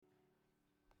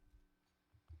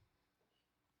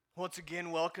Once again,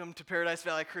 welcome to Paradise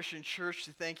Valley Christian Church.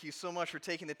 Thank you so much for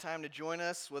taking the time to join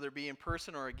us, whether it be in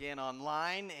person or again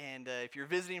online. And if you're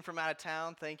visiting from out of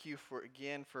town, thank you for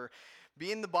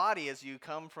being the body as you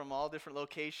come from all different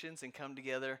locations and come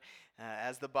together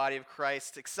as the body of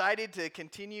Christ. Excited to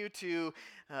continue to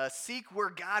seek where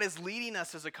God is leading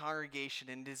us as a congregation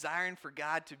and desiring for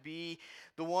God to be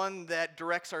the one that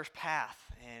directs our path,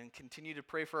 and continue to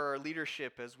pray for our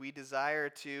leadership as we desire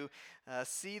to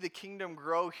see the kingdom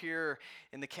grow here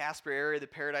in the Casper area, the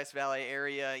Paradise Valley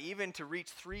area. Even to reach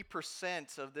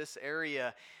 3% of this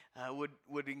area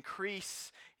would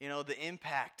increase, the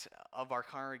impact of our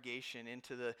congregation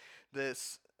into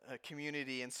this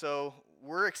community. And so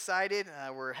we're excited.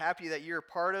 We're happy that you're a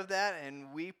part of that,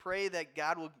 and we pray that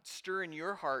God will stir in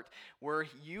your heart where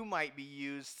you might be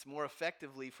used more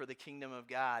effectively for the kingdom of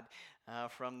God,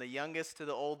 from the youngest to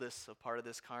the oldest, a part of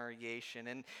this congregation.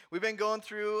 And we've been going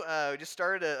through, we just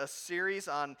started a series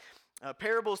on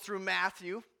parables through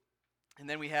Matthew. And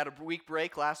then we had a week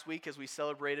break last week as we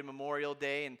celebrated Memorial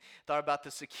Day and thought about the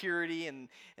security and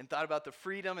thought about the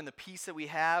freedom and the peace that we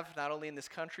have, not only in this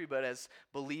country, but as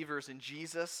believers in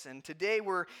Jesus. And today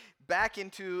we're back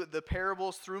into the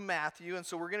parables through Matthew. And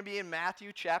so we're going to be in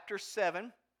Matthew chapter 7.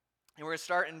 And we're going to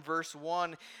start in verse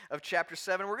 1 of chapter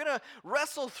 7. We're going to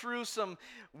wrestle through some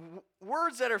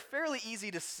words that are fairly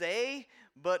easy to say,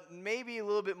 but maybe a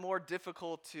little bit more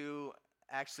difficult to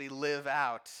actually live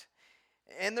out.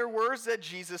 And they're words that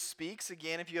Jesus speaks.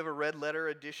 Again, if you have a red letter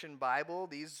edition Bible,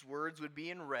 these words would be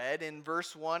in red. In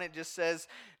verse 1, it just says,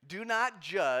 "Do not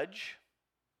judge,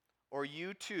 or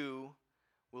you too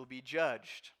will be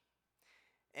judged."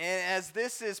 And as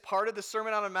this is part of the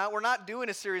Sermon on the Mount, we're not doing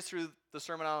a series through the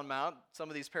Sermon on the Mount. Some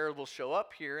of these parables show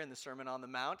up here in the Sermon on the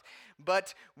Mount.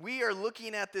 But we are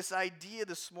looking at this idea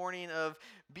this morning of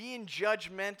being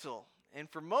judgmental. And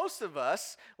for most of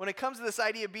us, when it comes to this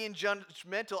idea of being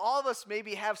judgmental, all of us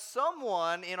maybe have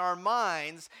someone in our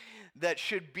minds that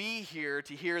should be here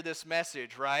to hear this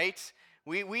message, right?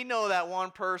 We know that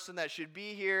one person that should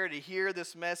be here to hear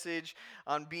this message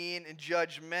on being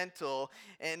judgmental,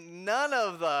 and none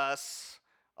of us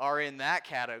are in that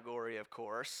category, of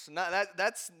course.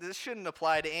 This shouldn't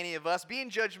apply to any of us. Being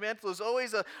judgmental is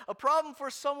always a problem for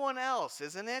someone else,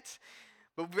 isn't it?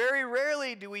 But very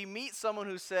rarely do we meet someone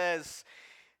who says,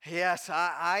 "Yes,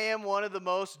 I am one of the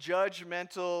most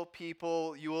judgmental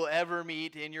people you will ever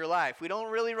meet in your life." We don't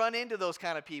really run into those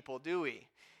kind of people, do we?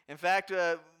 In fact,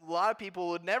 a lot of people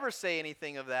would never say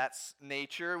anything of that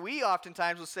nature. We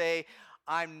oftentimes will say,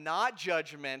 "I'm not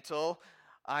judgmental,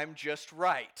 I'm just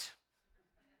right."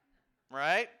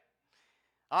 Right?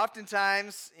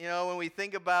 Oftentimes, when we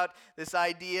think about this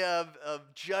idea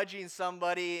of judging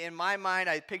somebody, in my mind,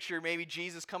 I picture maybe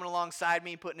Jesus coming alongside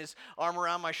me, putting his arm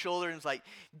around my shoulder, and it's like,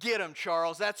 "Get him,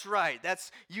 Charles, that's right.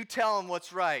 You tell him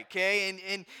what's right,"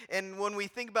 okay? And when we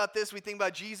think about this, we think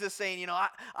about Jesus saying,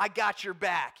 I got your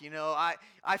back.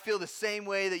 I feel the same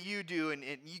way that you do, and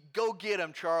you go get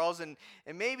him, Charles. And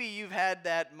maybe you've had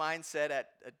that mindset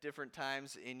at different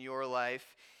times in your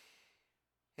life.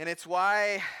 And it's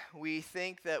why we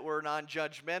think that we're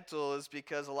non-judgmental, is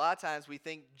because a lot of times we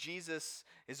think Jesus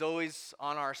is always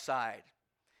on our side,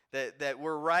 that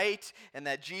we're right and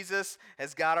that Jesus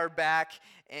has got our back.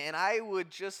 And I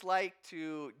would just like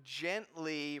to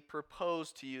gently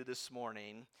propose to you this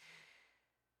morning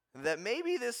that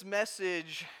maybe this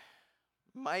message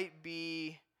might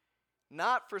be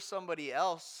not for somebody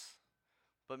else,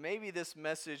 but maybe this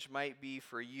message might be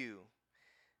for you.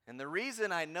 And the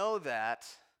reason I know that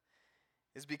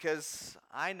is because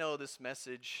I know this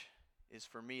message is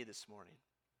for me this morning.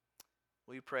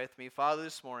 Will you pray with me? Father,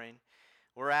 this morning,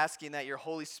 we're asking that your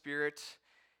Holy Spirit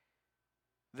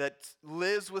that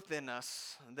lives within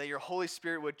us, that your Holy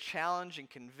Spirit would challenge and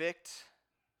convict,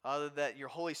 Father, that your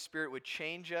Holy Spirit would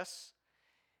change us.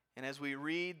 And as we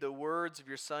read the words of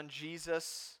your Son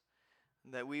Jesus,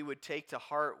 that we would take to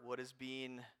heart what is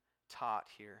being taught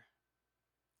here.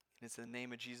 And it's in the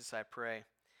name of Jesus I pray.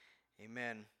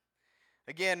 Amen.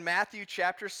 Again, Matthew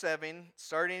chapter 7,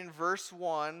 starting in verse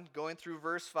 1, going through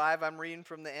verse 5, I'm reading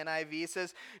from the NIV. It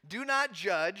says, "Do not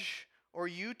judge, or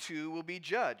you too will be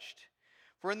judged.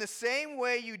 For in the same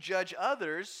way you judge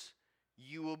others,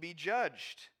 you will be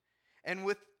judged. And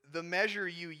with the measure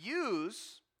you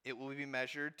use, it will be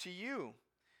measured to you.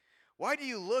 Why do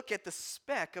you look at the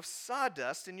speck of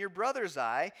sawdust in your brother's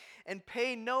eye and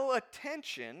pay no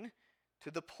attention to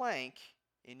the plank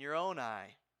in your own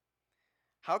eye?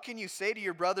 How can you say to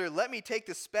your brother, 'Let me take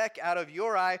the speck out of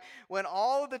your eye,' when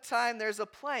all the time there's a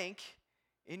plank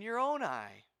in your own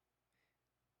eye?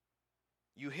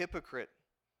 You hypocrite,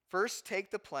 first take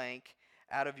the plank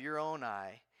out of your own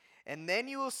eye, and then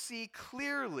you will see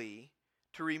clearly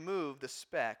to remove the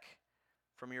speck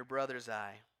from your brother's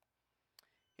eye.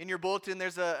 In your bulletin,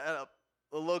 there's a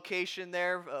location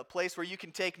there, a place where you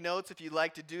can take notes if you'd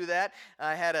like to do that.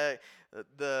 I had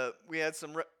we had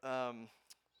some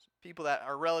people that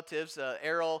are relatives.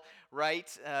 Errol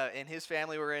Wright and his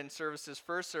family were in services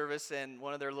first service, and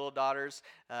one of their little daughters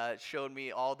showed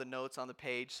me all the notes on the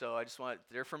page. So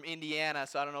they're from Indiana,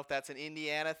 so I don't know if that's an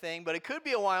Indiana thing, but it could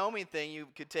be a Wyoming thing. You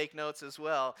could take notes as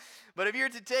well. But if you're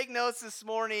to take notes this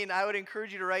morning, I would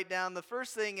encourage you to write down the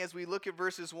first thing as we look at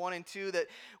verses 1 and 2, that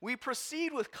we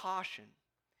proceed with caution.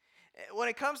 When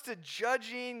it comes to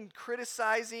judging,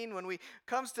 criticizing, when it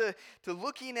comes to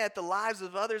looking at the lives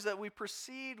of others, that we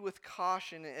proceed with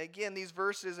caution. Again, these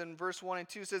verses in verse 1 and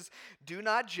 2 says, "Do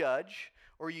not judge,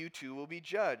 or you too will be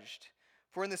judged.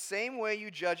 For in the same way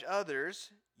you judge others,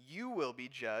 you will be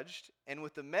judged, and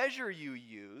with the measure you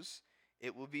use,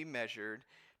 it will be measured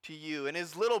to you." In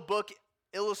his little book,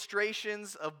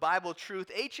 Illustrations of Bible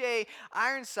Truth, H.A.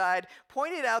 Ironside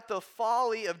pointed out the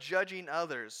folly of judging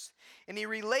others. And he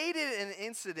related an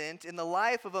incident in the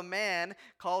life of a man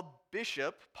called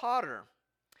Bishop Potter.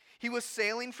 He was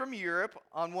sailing from Europe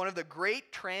on one of the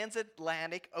great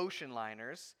transatlantic ocean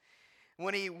liners.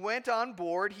 When he went on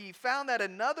board, he found that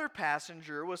another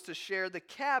passenger was to share the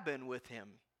cabin with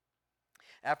him.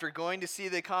 After going to see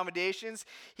the accommodations,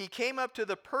 he came up to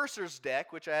the purser's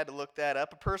deck, which I had to look that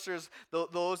up. A purser's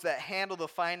those that handle the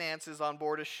finances on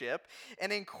board a ship,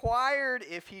 and inquired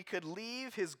if he could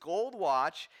leave his gold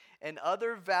watch and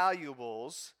other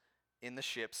valuables in the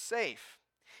ship's safe.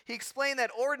 He explained that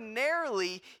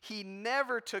ordinarily he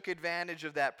never took advantage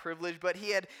of that privilege, but he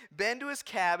had been to his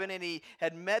cabin and he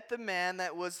had met the man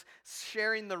that was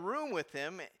sharing the room with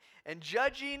him, and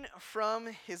judging from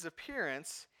his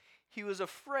appearance, he was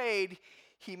afraid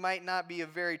he might not be a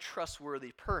very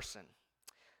trustworthy person.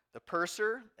 The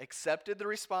purser accepted the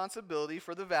responsibility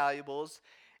for the valuables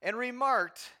and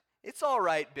remarked, "It's all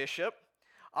right, Bishop.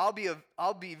 I'll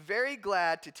be very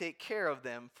glad to take care of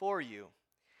them for you.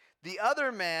 The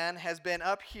other man has been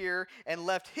up here and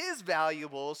left his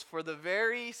valuables for the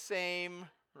very same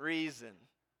reason."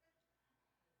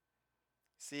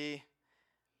 See,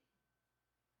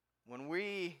 when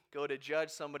we go to judge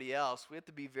somebody else, we have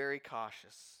to be very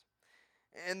cautious.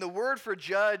 And the word for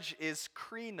judge is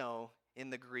krino in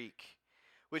the Greek,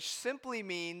 which simply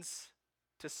means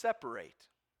to separate.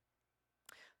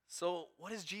 So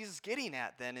what is Jesus getting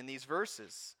at then in these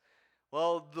verses?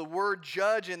 Well, the word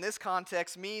judge in this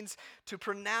context means to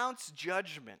pronounce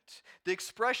judgment, the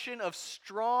expression of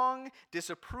strong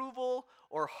disapproval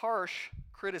or harsh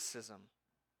criticism.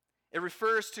 It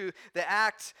refers to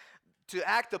act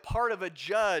the part of a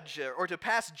judge, or to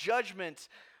pass judgment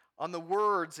on the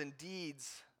words and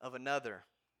deeds of another.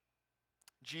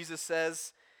 Jesus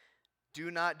says,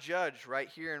 "Do not judge," right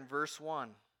here in verse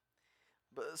 1.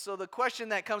 So the question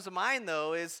that comes to mind,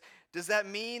 though, is, does that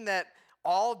mean that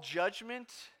all judgment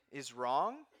is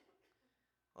wrong?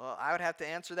 Well, I would have to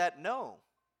answer that no.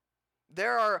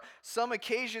 There are some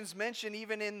occasions mentioned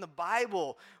even in the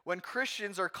Bible when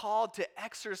Christians are called to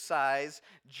exercise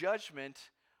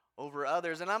judgment over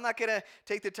others. And I'm not going to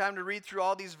take the time to read through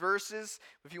all these verses.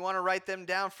 If you want to write them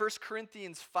down, 1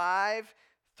 Corinthians 5,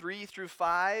 3 through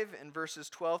 5, and verses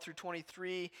 12 through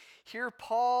 23. Here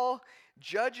Paul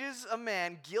judges a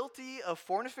man guilty of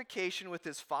fornication with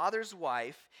his father's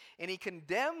wife, and he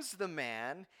condemns the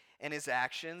man and his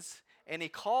actions, and he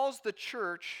calls the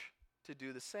church to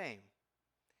do the same.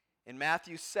 In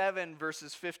Matthew 7,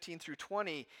 verses 15 through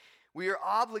 20, we are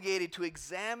obligated to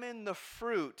examine the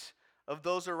fruit of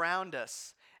those around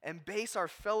us and base our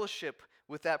fellowship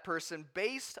with that person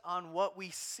based on what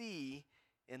we see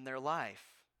in their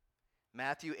life.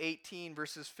 Matthew 18,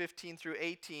 verses 15 through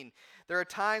 18. There are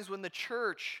times when the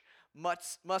church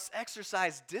must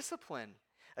exercise discipline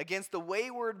against the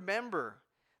wayward member.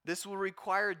 This will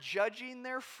require judging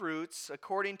their fruits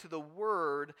according to the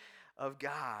Word of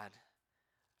God.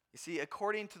 You see,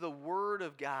 according to the Word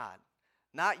of God.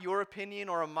 Not your opinion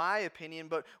or my opinion,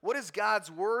 but what does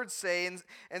God's Word say?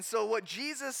 And so what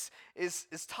Jesus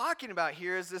is talking about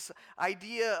here is this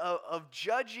idea of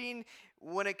judging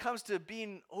when it comes to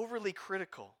being overly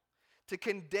critical, to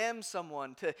condemn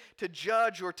someone, to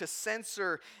judge or to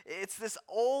censor. It's this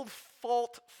old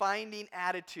fault-finding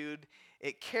attitude.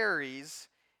 It carries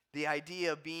the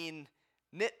idea of being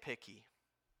nitpicky.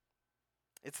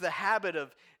 It's the habit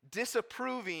of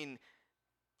disapproving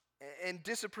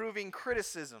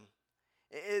criticism.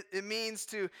 It means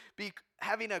to be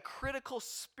having a critical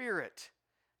spirit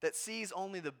that sees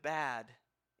only the bad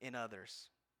in others.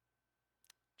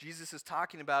 Jesus is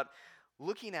talking about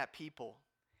looking at people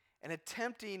and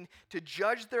attempting to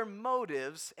judge their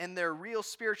motives and their real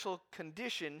spiritual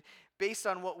condition based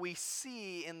on what we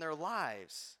see in their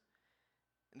lives.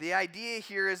 The idea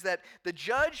here is that the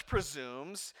judge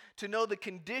presumes to know the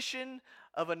condition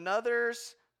of another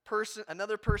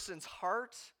person's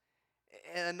heart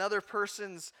and another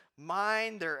person's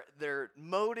mind, their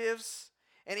motives,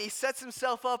 and he sets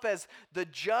himself up as the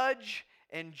judge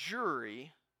and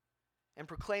jury and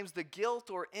proclaims the guilt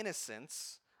or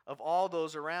innocence of all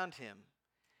those around him.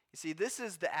 You see, this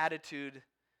is the attitude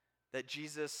that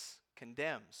Jesus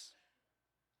condemns.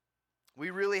 We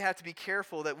really have to be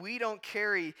careful that we don't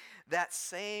carry that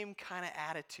same kind of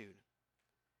attitude.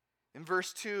 In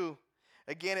verse 2,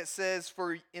 again it says,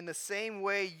 "For in the same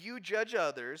way you judge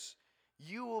others,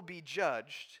 you will be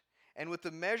judged, and with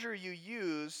the measure you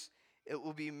use, it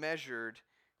will be measured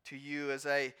to you." As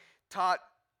I taught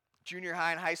junior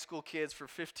high and high school kids for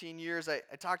 15 years, I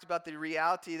talked about the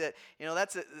reality that,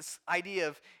 this idea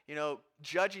of,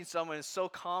 judging someone is so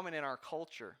common in our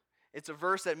culture. It's a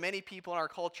verse that many people in our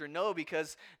culture know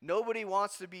because nobody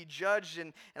wants to be judged,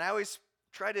 and I always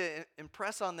try to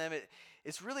impress on them,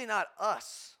 it's really not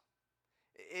us.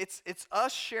 It's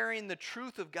us sharing the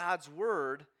truth of God's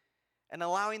word and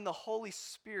allowing the Holy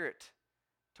Spirit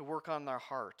to work on their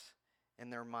heart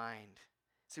and their mind.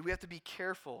 See, we have to be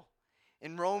careful.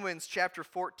 In Romans chapter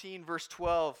 14, verse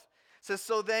 12, it says,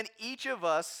 "So then each of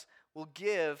us will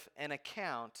give an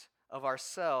account of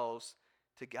ourselves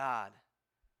to God."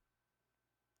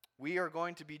 We are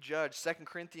going to be judged. 2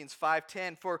 Corinthians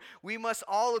 5:10, "For we must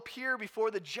all appear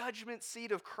before the judgment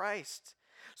seat of Christ,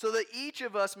 so that each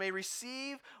of us may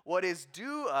receive what is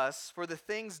due us for the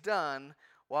things done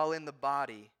while in the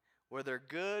body, whether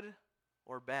good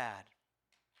or bad."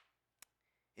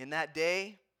 In that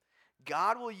day,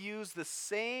 God will use the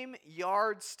same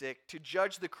yardstick to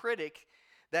judge the critic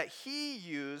that he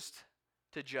used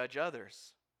to judge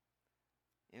others.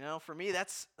 For me,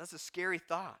 that's a scary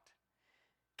thought.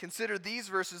 Consider these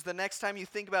verses the next time you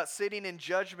think about sitting in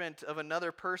judgment of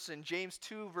another person. James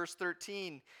 2, verse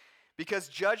 13, "Because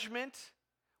judgment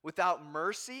without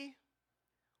mercy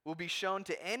will be shown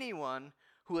to anyone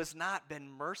who has not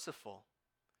been merciful.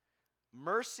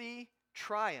 Mercy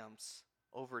triumphs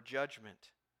over judgment."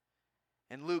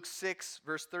 In Luke 6,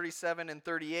 verse 37 and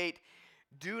 38,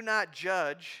 "Do not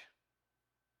judge,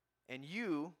 and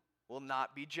you will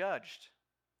not be judged.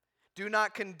 Do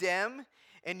not condemn,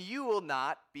 and you will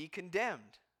not be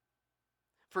condemned.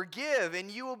 Forgive,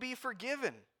 and you will be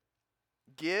forgiven.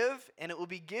 Give, and it will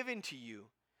be given to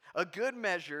you. A good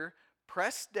measure,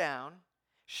 pressed down,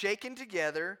 shaken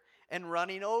together, and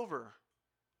running over,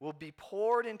 will be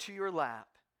poured into your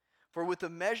lap. For with the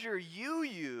measure you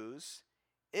use,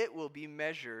 it will be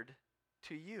measured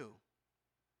to you."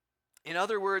 In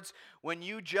other words, when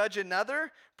you judge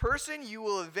another person, you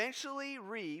will eventually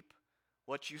reap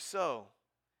what you sow.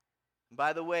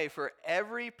 By the way, for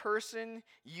every person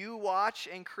you watch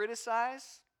and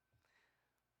criticize,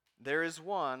 there is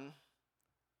one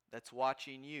that's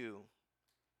watching you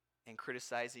and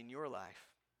criticizing your life.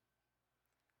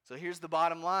 So here's the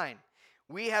bottom line.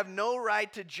 We have no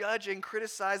right to judge and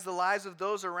criticize the lives of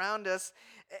those around us,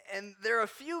 and there are a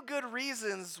few good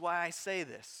reasons why I say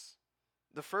this.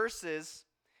 The first is,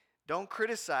 don't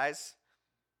criticize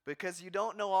because you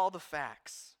don't know all the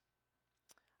facts.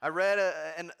 I read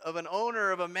of an owner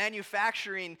of a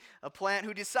manufacturing plant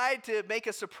who decided to make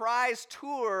a surprise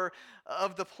tour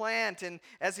of the plant. And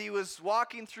as he was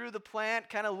walking through the plant,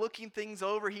 kind of looking things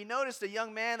over, he noticed a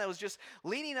young man that was just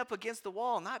leaning up against the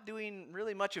wall, not doing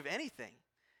really much of anything.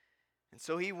 And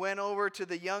so he went over to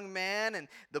the young man, and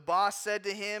the boss said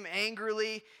to him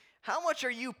angrily, "How much are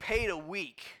you paid a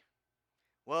week?"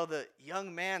 Well, the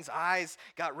young man's eyes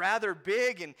got rather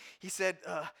big, and he said,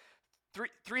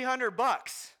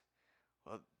 $300.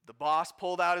 Well, the boss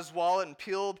pulled out his wallet and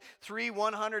peeled 3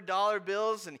 $100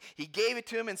 bills, and he gave it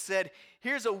to him and said,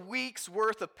 "Here's a week's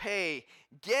worth of pay.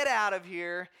 Get out of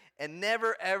here and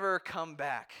never ever come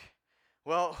back."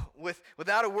 Well,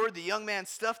 without a word, the young man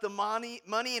stuffed the money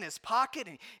in his pocket,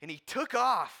 and he took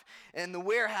off. And the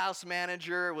warehouse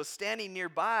manager was standing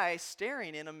nearby,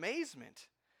 staring in amazement.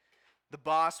 The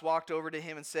boss walked over to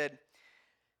him and said,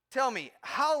 "Tell me,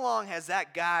 how long has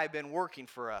that guy been working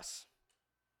for us?"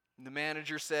 And the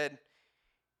manager said,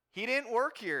 "He didn't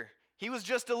work here. He was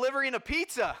just delivering a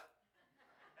pizza."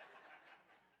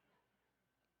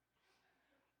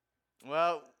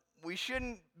 Well, we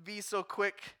shouldn't be so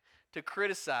quick to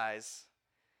criticize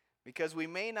because we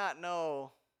may not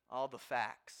know all the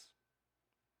facts.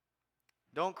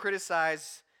 Don't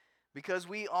criticize because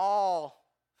we all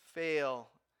fail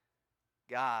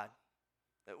God.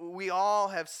 We all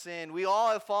have sinned. We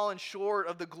all have fallen short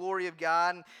of the glory of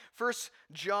God. And 1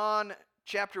 John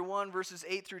chapter 1 verses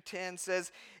 8 through 10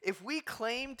 says, "If we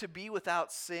claim to be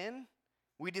without sin,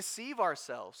 we deceive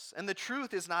ourselves, and the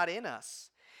truth is not in us.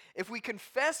 If we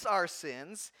confess our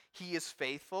sins, he is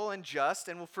faithful and just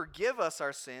and will forgive us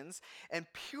our sins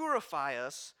and purify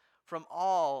us from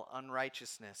all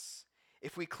unrighteousness.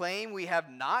 If we claim we have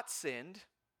not sinned,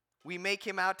 we make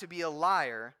him out to be a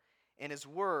liar, and his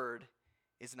word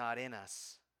is not in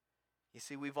us." You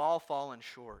see, we've all fallen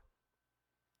short.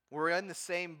 We're in the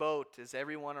same boat as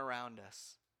everyone around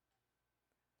us.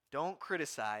 Don't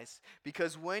criticize,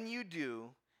 because when you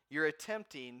do, you're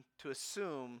attempting to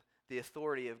assume the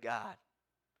authority of God.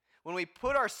 When we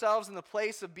put ourselves in the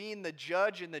place of being the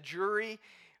judge and the jury,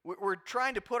 we're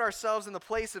trying to put ourselves in the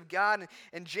place of God.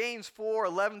 And James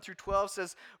 4:11 through 12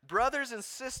 says, "Brothers and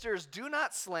sisters, do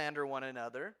not slander one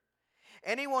another.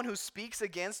 Anyone who speaks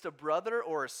against a brother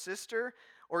or a sister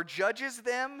or judges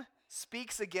them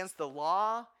speaks against the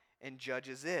law and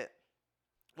judges it.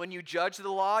 When you judge the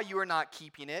law, you are not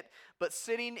keeping it, but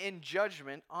sitting in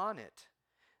judgment on it.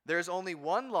 There is only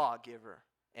one lawgiver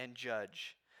and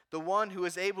judge, the one who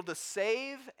is able to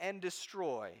save and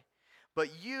destroy.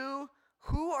 But you,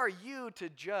 who are you to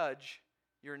judge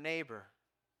your neighbor?"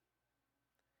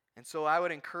 And so I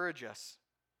would encourage us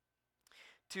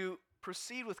to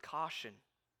proceed with caution.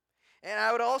 And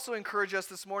I would also encourage us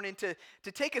this morning to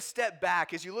take a step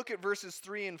back. As you look at verses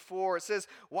 3 and 4, it says,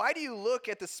 "Why do you look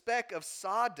at the speck of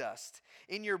sawdust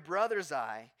in your brother's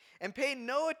eye and pay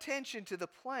no attention to the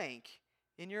plank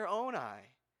in your own eye?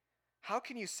 How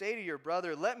can you say to your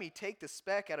brother, 'Let me take the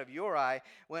speck out of your eye,'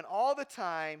 when all the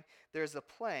time there's a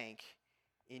plank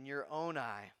in your own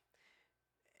eye?"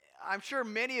 I'm sure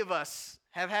many of us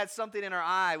have had something in our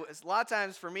eye. A lot of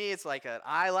times for me, it's like an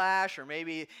eyelash, or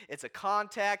maybe it's a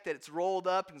contact that's rolled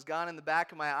up and has gone in the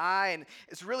back of my eye, and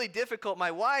it's really difficult. My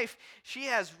wife, she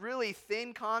has really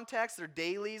thin contacts. They're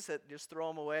dailies that just throw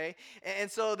them away,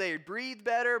 and so they breathe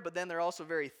better, but then they're also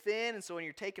very thin, and so when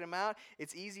you're taking them out,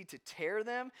 it's easy to tear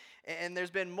them. And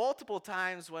there's been multiple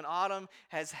times when Autumn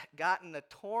has gotten a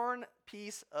torn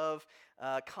piece of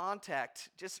contact,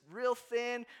 just real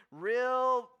thin,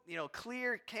 real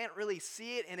clear, can't really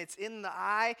see it, and it's in the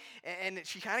eye, and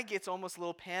she kind of gets almost a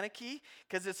little panicky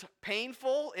because it's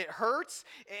painful, it hurts,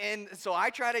 and so I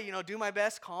try to do my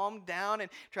best, calm down,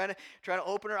 and try to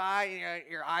open her eye.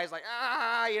 Your eye's like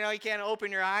you can't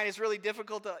open your eye, and it's really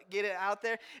difficult to get it out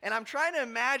there. And I'm trying to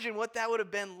imagine what that would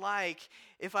have been like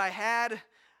if I had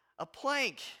a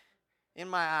plank in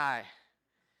my eye.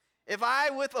 If I,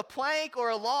 with a plank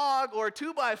or a log or a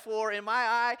 2x4 in my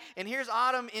eye, and here's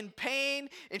Autumn in pain,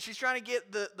 and she's trying to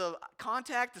get the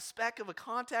speck of a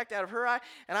contact out of her eye,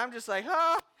 and I'm just like,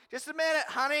 "Oh, just a minute,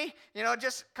 honey,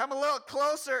 just come a little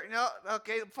closer,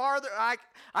 okay, farther, I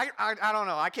don't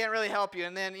know, I can't really help you."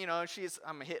 And then,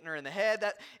 I'm hitting her in the head.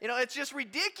 That, it's just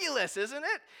ridiculous, isn't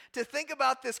it? To think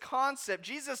about this concept.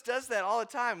 Jesus does that all the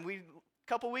time. A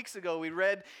couple weeks ago, we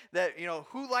read that,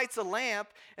 who lights a lamp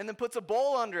and then puts a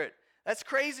bowl under it? That's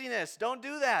craziness. Don't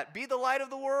do that. Be the light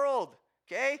of the world,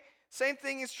 okay? Same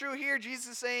thing is true here.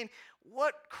 Jesus is saying,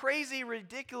 what crazy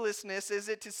ridiculousness is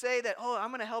it to say that, I'm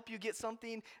going to help you get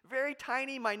something very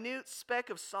tiny, minute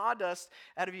speck of sawdust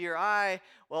out of your eye,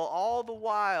 while all the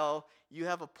while you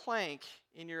have a plank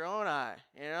in your own eye?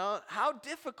 How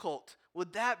difficult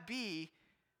would that be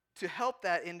to help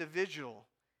that individual?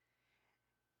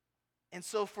 And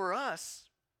so for us,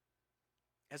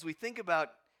 as we think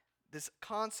about this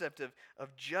concept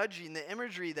of judging, the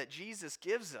imagery that Jesus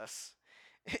gives us,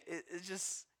 it's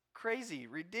just crazy,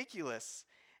 ridiculous.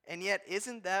 And yet,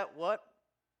 isn't that what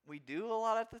we do a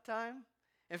lot of the time?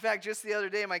 In fact, just the other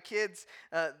day, my kids,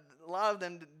 a lot of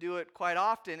them do it quite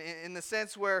often, in the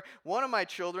sense where one of my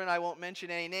children, I won't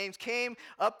mention any names, came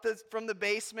up from the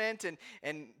basement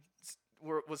and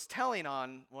was telling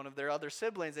on one of their other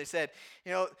siblings. They said,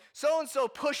 so-and-so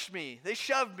pushed me, they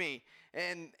shoved me.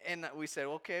 And we said,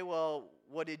 okay, well,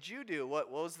 what did you do?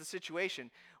 What was the situation?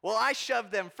 Well, I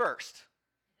shoved them first.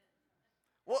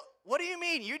 Well, what do you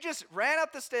mean? You just ran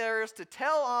up the stairs to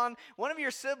tell on one of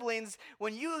your siblings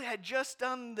when you had just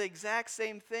done the exact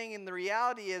same thing. And the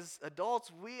reality is, adults,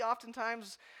 we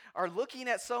oftentimes are looking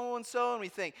at so-and-so and we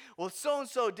think, well,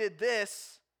 so-and-so did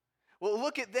this. Well,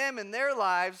 look at them in their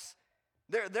lives.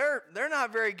 They're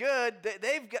not very good.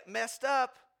 They've got messed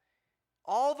up.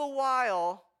 All the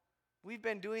while, we've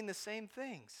been doing the same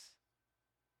things.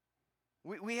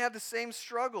 We have the same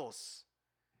struggles.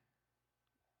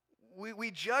 We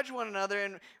judge one another,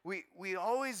 and we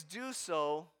always do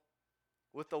so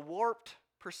with a warped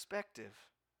perspective.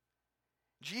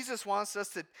 Jesus wants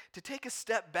us to take a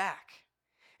step back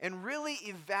and really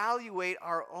evaluate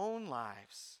our own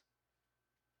lives.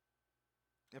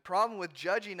 The problem with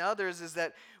judging others is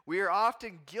that we are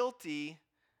often guilty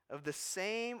of the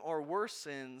same or worse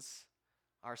sins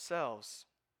ourselves.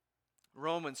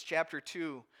 Romans chapter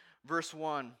 2, verse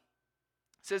 1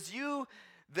 says, "You,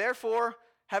 therefore,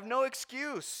 have no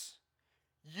excuse,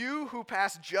 you who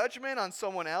pass judgment on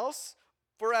someone else,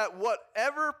 for at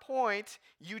whatever point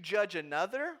you judge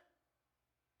another,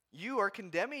 you are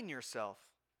condemning yourself,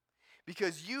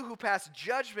 because you who pass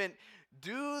judgment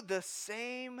do the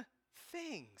same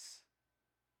things."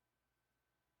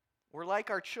 We're like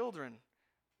our children,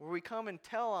 where we come and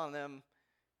tell on them,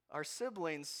 our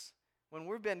siblings, when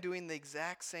we've been doing the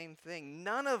exact same thing.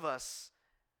 None of us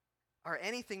are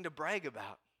anything to brag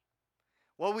about.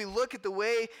 While we look at the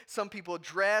way some people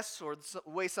dress or the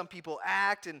way some people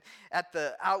act and at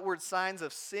the outward signs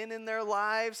of sin in their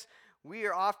lives, we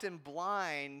are often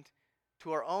blind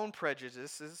to our own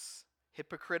prejudices,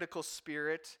 hypocritical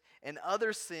spirit, and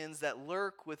other sins that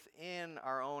lurk within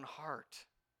our own heart.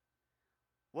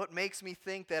 What makes me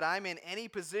think that I'm in any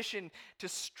position to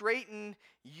straighten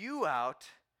you out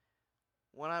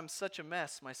when I'm such a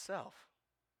mess myself?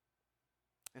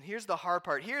 And here's the hard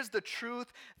part. Here's the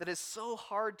truth that is so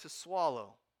hard to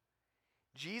swallow.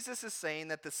 Jesus is saying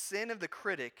that the sin of the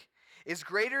critic is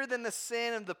greater than the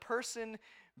sin of the person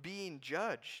being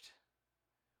judged.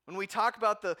 When we talk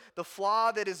about the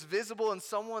flaw that is visible in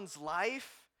someone's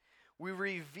life, we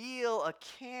reveal a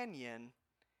canyon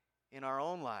in our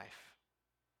own life.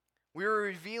 We are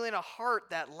revealing a heart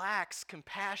that lacks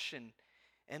compassion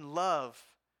and love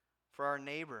for our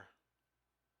neighbor.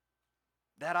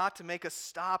 That ought to make us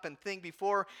stop and think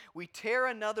before we tear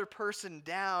another person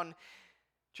down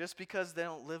just because they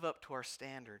don't live up to our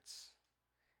standards.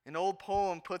 An old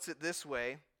poem puts it this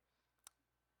way: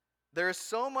 "There is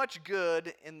so much good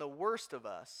in the worst of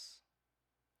us,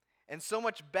 and so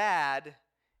much bad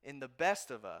in the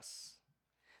best of us,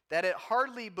 that it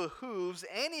hardly behooves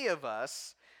any of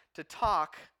us to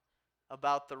talk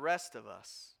about the rest of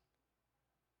us."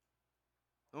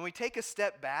 When we take a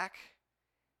step back,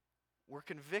 we're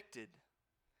convicted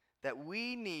that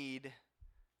we need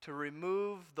to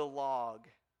remove the log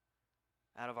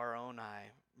out of our own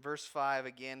eye. Verse 5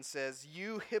 again says,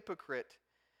 "You hypocrite,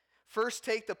 first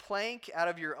take the plank out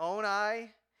of your own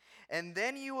eye, and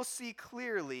then you will see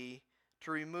clearly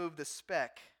to remove the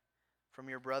speck from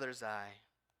your brother's eye."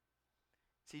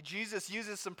 See, Jesus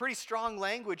uses some pretty strong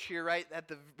language here right at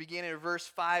the beginning of verse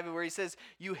 5 where he says,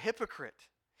 "You hypocrite."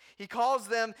 He calls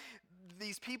them,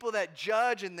 these people that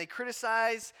judge and they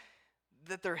criticize,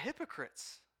 that they're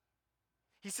hypocrites.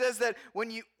 He says that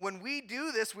when we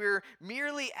do this, we're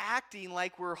merely acting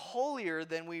like we're holier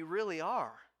than we really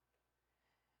are.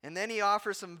 And then he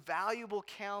offers some valuable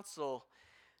counsel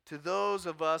to those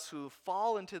of us who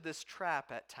fall into this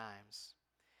trap at times.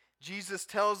 Jesus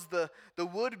tells the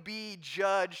would-be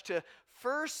judge to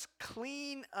first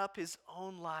clean up his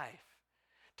own life,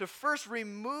 to first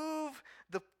remove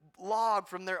the log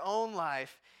from their own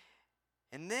life,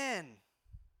 and then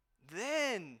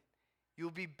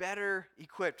you'll be better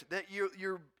equipped, that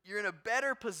you're in a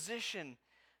better position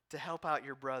to help out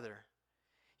your brother.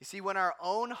 You see, when our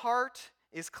own heart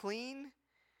is clean,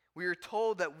 we are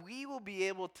told that we will be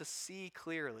able to see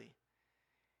clearly.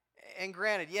 And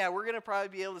granted, yeah, we're going to probably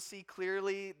be able to see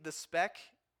clearly the speck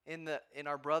in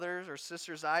our brother's or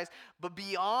sister's eyes. But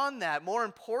beyond that, more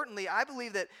importantly, I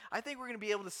think we're going to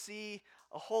be able to see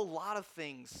a whole lot of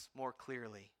things more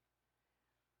clearly.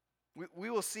 We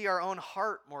will see our own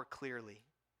heart more clearly.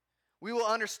 We will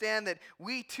understand that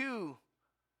we too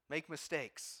make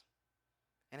mistakes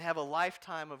and have a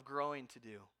lifetime of growing to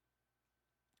do.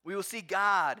 We will see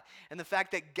God and the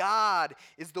fact that God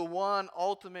is the one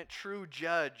ultimate true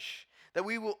judge, that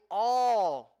we will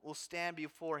all stand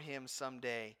before him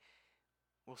someday.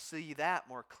 We'll see that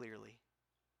more clearly.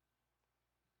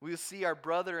 We will see our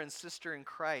brother and sister in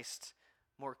Christ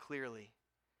more clearly.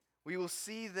 We will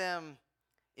see them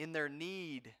in their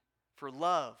need for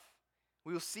love.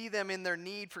 We will see them in their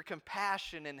need for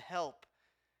compassion and help.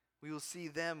 We will see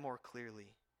them more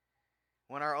clearly.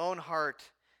 When our own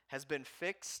heart has been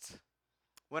fixed,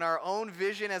 when our own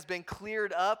vision has been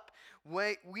cleared up,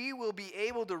 we will be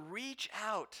able to reach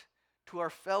out to our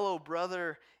fellow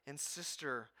brother and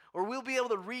sister, or we'll be able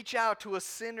to reach out to a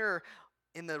sinner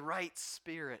in the right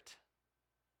spirit.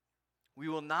 We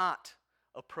will not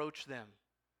approach them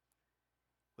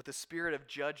with a spirit of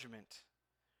judgment,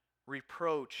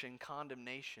 reproach, and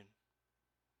condemnation,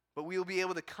 but we will be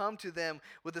able to come to them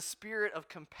with a spirit of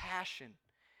compassion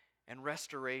and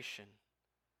restoration.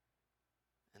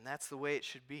 And that's the way it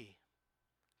should be.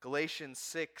 Galatians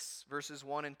 6, verses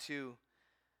 1 and 2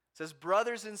 It says,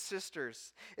 brothers and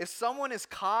sisters, if someone is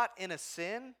caught in a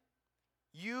sin,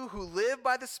 you who live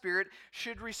by the Spirit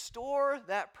should restore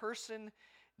that person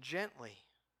gently.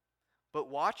 But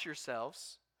watch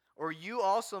yourselves, or you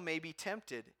also may be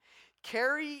tempted.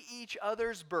 Carry each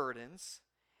other's burdens,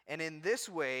 and in this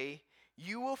way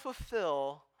you will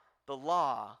fulfill the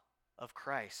law of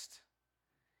Christ.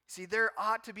 See, there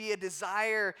ought to be a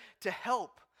desire to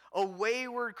help a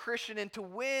wayward Christian and to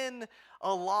win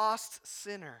a lost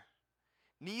sinner.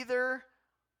 Neither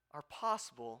are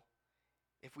possible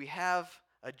if we have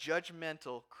a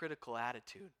judgmental, critical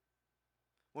attitude.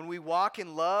 When we walk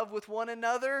in love with one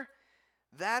another,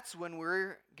 that's when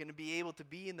we're going to be able to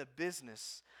be in the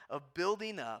business of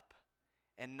building up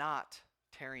and not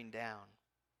tearing down.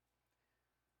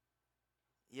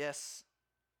 Yes,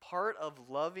 part of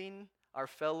loving our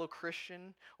fellow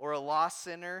Christian or a lost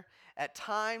sinner at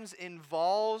times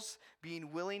involves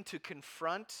being willing to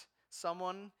confront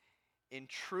someone in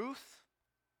truth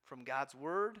from God's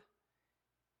word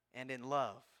and in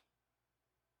love.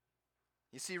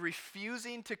 You see,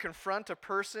 refusing to confront a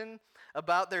person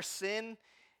about their sin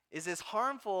is as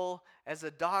harmful as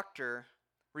a doctor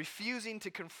refusing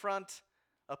to confront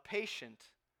a patient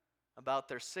about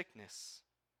their sickness.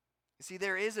 You see,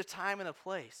 there is a time and a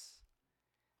place.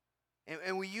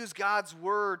 And we use God's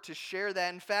word to share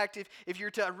that. In fact, if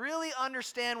you're to really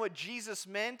understand what Jesus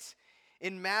meant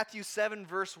in Matthew 7,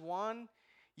 verse 1,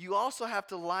 you also have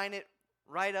to line it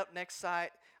right up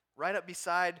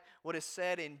beside what is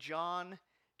said in John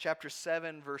chapter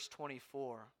 7, verse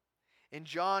 24. In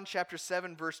John chapter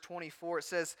 7, verse 24, it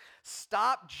says,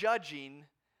 "Stop judging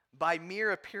by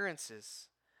mere appearances,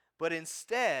 but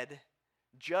instead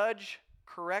judge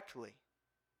correctly."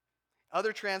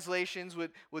 Other translations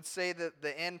would say that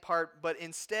the end part, but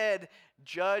instead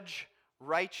judge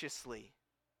righteously.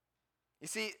 You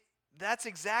see, that's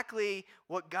exactly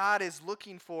what God is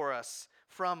looking for us,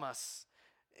 from us.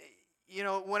 You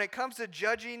know, when it comes to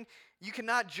judging, you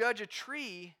cannot judge a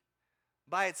tree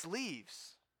by its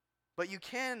leaves, but you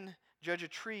can judge a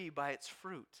tree by its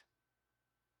fruit.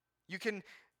 You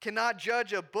cannot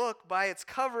judge a book by its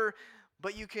cover,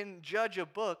 but you can judge a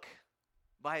book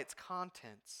by its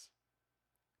contents.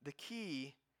 The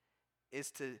key is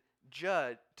to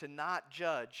not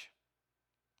judge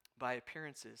by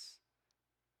appearances.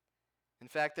 In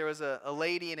fact, there was a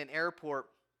lady in an airport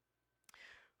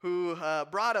who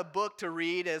brought a book to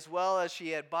read, as well as she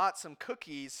had bought some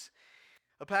cookies,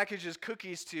 a package of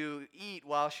cookies to eat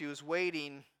while she was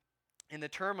waiting in the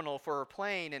terminal for her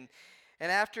plane. And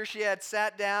after she had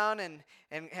sat down and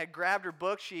had grabbed her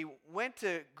book, she went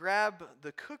to grab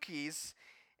the cookies,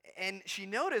 and she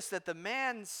noticed that the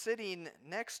man sitting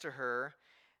next to her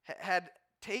had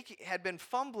been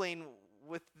fumbling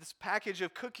with this package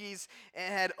of cookies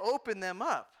and had opened them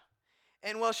up.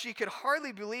 And while she could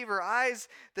hardly believe her eyes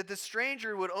that the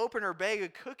stranger would open her bag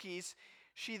of cookies,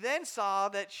 she then saw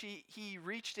that he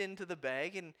reached into the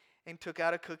bag and took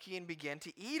out a cookie and began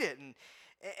to eat it.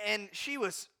 And she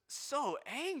was so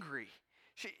angry.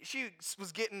 She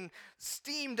was getting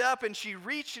steamed up, and she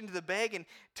reached into the bag and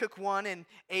took one and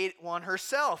ate one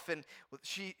herself. And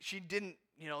she didn't,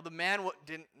 the man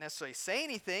didn't necessarily say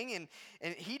anything,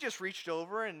 and he just reached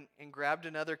over and grabbed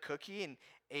another cookie and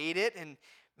ate it. And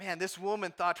man, this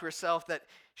woman thought to herself that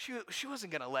she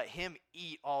wasn't going to let him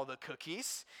eat all the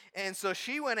cookies. And so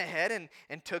she went ahead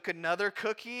and took another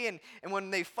cookie. And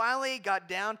when they finally got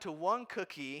down to one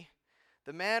cookie,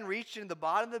 the man reached into the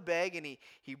bottom of the bag and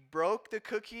he broke the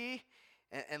cookie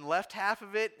and left half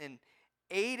of it and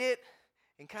ate it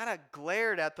and kind of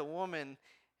glared at the woman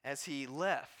as he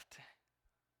left.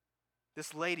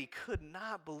 This lady could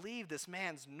not believe this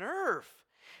man's nerve.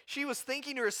 She was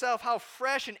thinking to herself how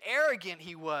fresh and arrogant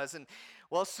he was. And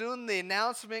well, soon the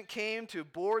announcement came to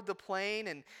board the plane,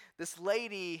 and this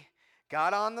lady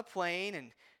got on the plane,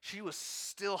 and she was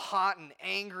still hot and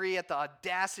angry at the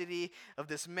audacity of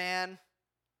this man.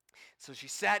 So she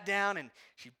sat down and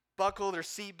she buckled her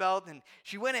seatbelt, and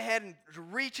she went ahead and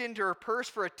reached into her purse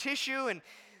for a tissue, and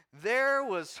there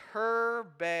was her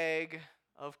bag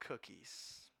of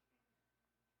cookies.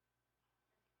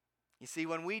 You see,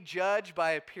 when we judge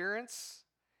by appearance,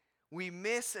 we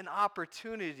miss an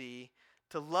opportunity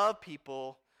to love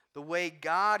people the way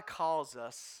God calls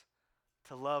us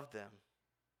to love them.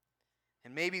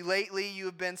 And maybe lately you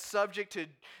have been subject to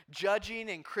judging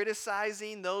and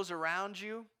criticizing those around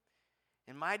you.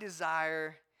 And my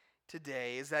desire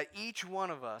today is that each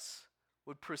one of us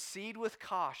would proceed with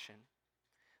caution,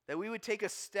 that we would take a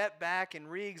step back and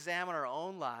re-examine our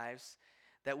own lives,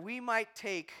 that we might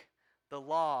take the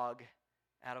log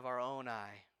out of our own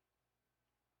eye.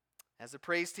 As the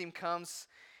praise team comes,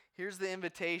 Here's the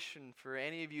invitation for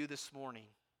any of you this morning.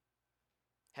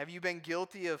 Have you been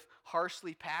guilty of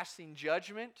harshly passing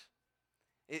judgment?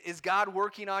 Is God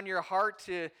working on your heart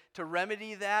to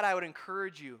remedy that? I would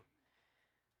encourage you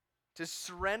to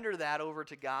surrender that over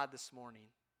to God this morning.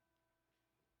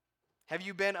 Have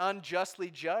you been unjustly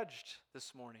judged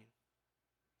this morning?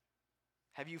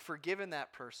 Have you forgiven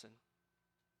that person?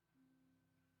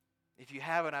 If you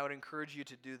haven't, I would encourage you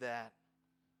to do that.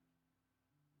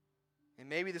 And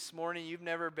maybe this morning you've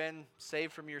never been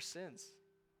saved from your sins.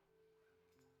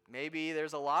 Maybe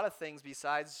there's a lot of things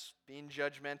besides being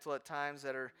judgmental at times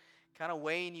that are kind of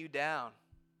weighing you down.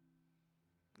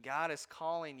 God is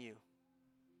calling you.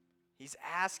 He's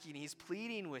asking, He's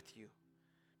pleading with you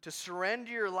to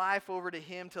surrender your life over to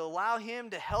Him, to allow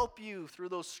Him to help you through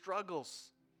those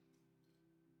struggles.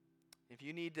 If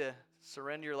you need to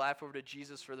surrender your life over to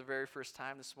Jesus for the very first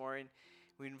time this morning,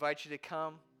 we invite you to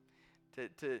come,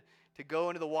 to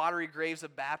go into the watery graves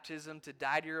of baptism, to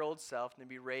die to your old self, and to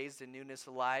be raised in newness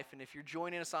of life. And if you're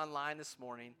joining us online this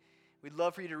morning, we'd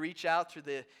love for you to reach out through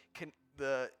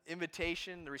the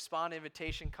invitation, the respond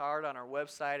invitation card on our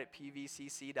website at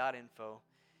pvcc.info.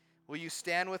 Will you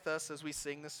stand with us as we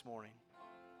sing this morning?